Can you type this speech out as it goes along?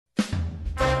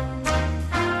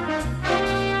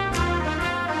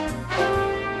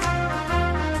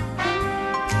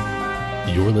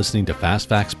You're listening to Fast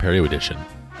Facts Perio Edition.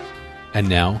 And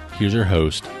now, here's your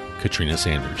host, Katrina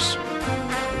Sanders.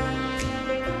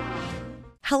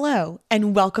 Hello,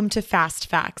 and welcome to Fast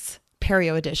Facts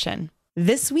Perio Edition.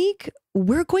 This week,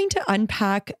 we're going to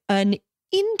unpack an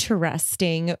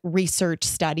interesting research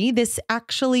study. This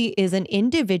actually is an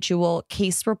individual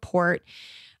case report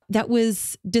that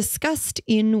was discussed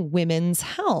in Women's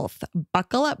Health.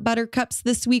 Buckle up, buttercups.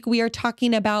 This week, we are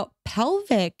talking about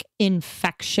pelvic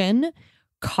infection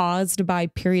caused by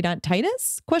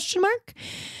periodontitis? ?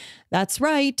 That's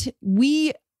right.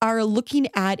 We are looking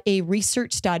at a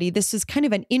research study. This is kind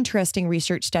of an interesting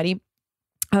research study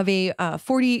of a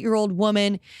 48-year-old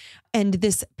woman. And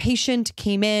this patient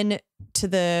came in to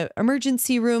the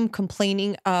emergency room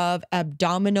complaining of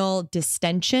abdominal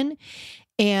distension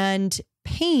and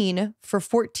pain for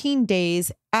 14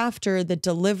 days after the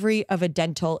delivery of a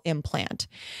dental implant.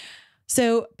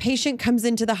 So patient comes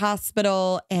into the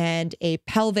hospital and a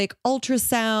pelvic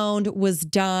ultrasound was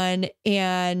done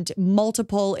and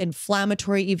multiple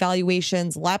inflammatory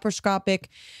evaluations, laparoscopic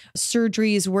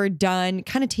surgeries were done,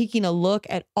 kind of taking a look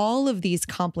at all of these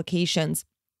complications.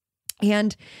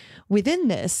 And within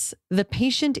this, the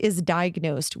patient is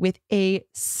diagnosed with a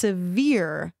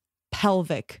severe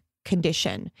pelvic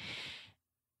condition.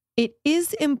 It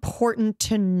is important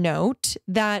to note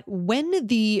that when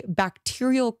the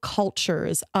bacterial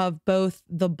cultures of both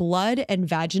the blood and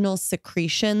vaginal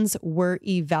secretions were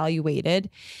evaluated,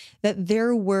 that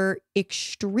there were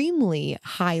extremely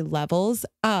high levels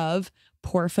of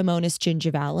Porphyromonas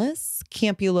gingivalis,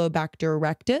 Campylobacter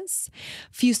rectus,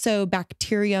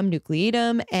 Fusobacterium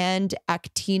nucleatum, and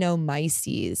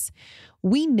Actinomyces.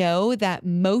 We know that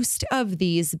most of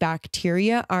these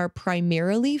bacteria are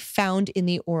primarily found in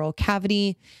the oral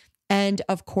cavity. And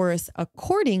of course,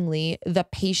 accordingly, the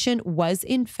patient was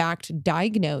in fact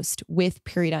diagnosed with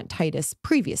periodontitis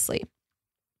previously.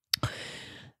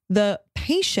 The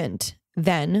patient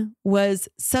then was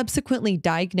subsequently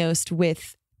diagnosed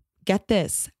with, get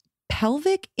this,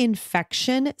 pelvic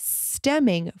infection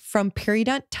stemming from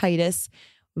periodontitis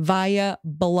via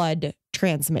blood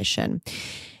transmission.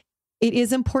 It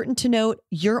is important to note,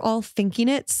 you're all thinking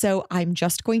it, so I'm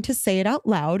just going to say it out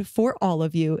loud for all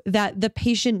of you, that the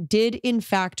patient did in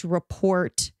fact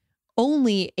report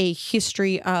only a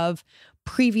history of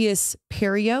previous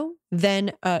perio,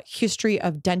 then a history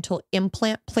of dental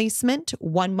implant placement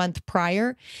 1 month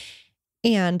prior,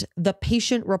 and the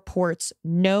patient reports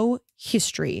no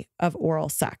history of oral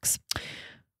sex.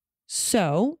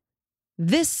 So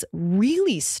this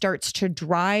really starts to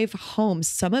drive home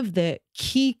some of the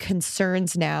key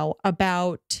concerns now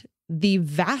about the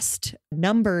vast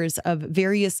numbers of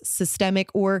various systemic,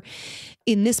 or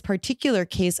in this particular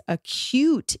case,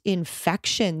 acute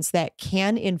infections that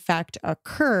can in fact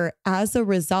occur as a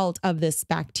result of this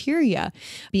bacteria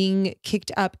being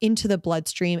kicked up into the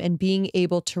bloodstream and being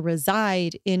able to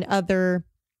reside in other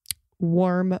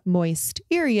warm, moist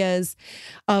areas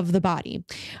of the body.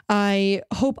 I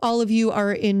hope all of you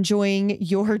are enjoying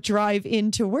your drive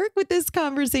into work with this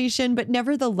conversation, but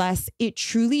nevertheless, it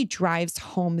truly drives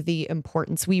home the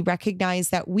importance. We recognize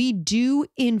that we do,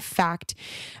 in fact,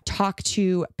 talk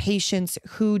to patients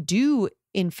who do,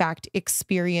 in fact,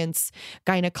 experience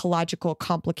gynecological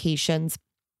complications.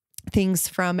 Things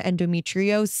from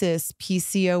endometriosis,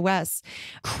 PCOS,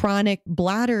 chronic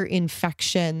bladder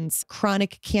infections,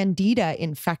 chronic candida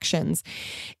infections.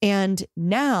 And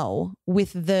now,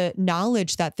 with the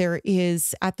knowledge that there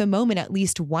is, at the moment, at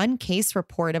least one case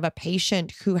report of a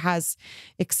patient who has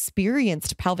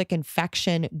experienced pelvic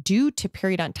infection due to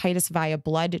periodontitis via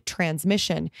blood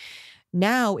transmission,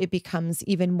 now it becomes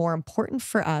even more important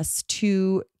for us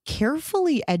to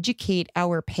carefully educate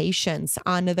our patients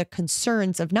on the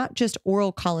concerns of not just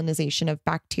oral colonization of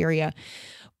bacteria,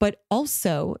 but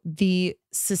also the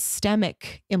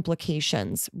systemic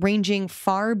implications ranging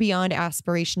far beyond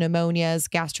aspiration pneumonias,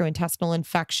 gastrointestinal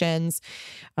infections,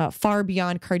 far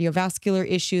beyond cardiovascular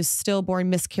issues,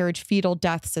 stillborn miscarriage, fetal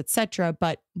deaths, etc.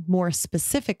 But more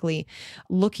specifically,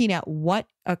 looking at what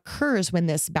occurs when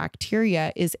this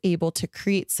bacteria is able to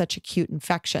create such acute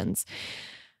infections.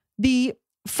 The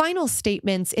final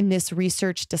statements in this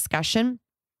research discussion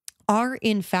are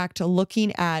in fact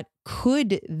looking at,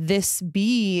 could this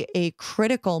be a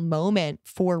critical moment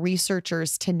for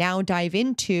researchers to now dive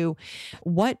into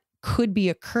what could be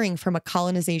occurring from a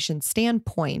colonization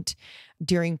standpoint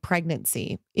during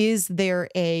pregnancy? Is there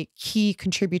a key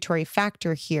contributory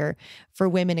factor here for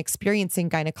women experiencing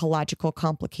gynecological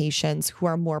complications who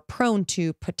are more prone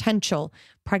to potential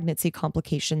pregnancy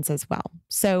complications as well?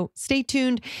 So stay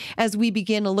tuned as we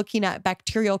begin looking at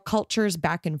bacterial cultures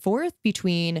back and forth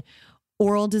between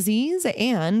oral disease,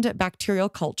 and bacterial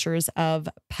cultures of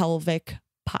pelvic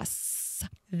pus.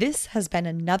 This has been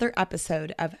another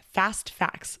episode of Fast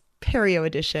Facts Perio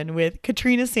Edition with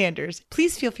Katrina Sanders.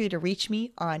 Please feel free to reach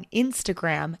me on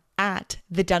Instagram at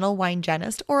The Dental Wine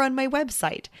Genist or on my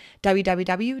website,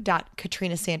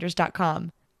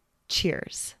 www.katrinasanders.com.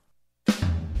 Cheers.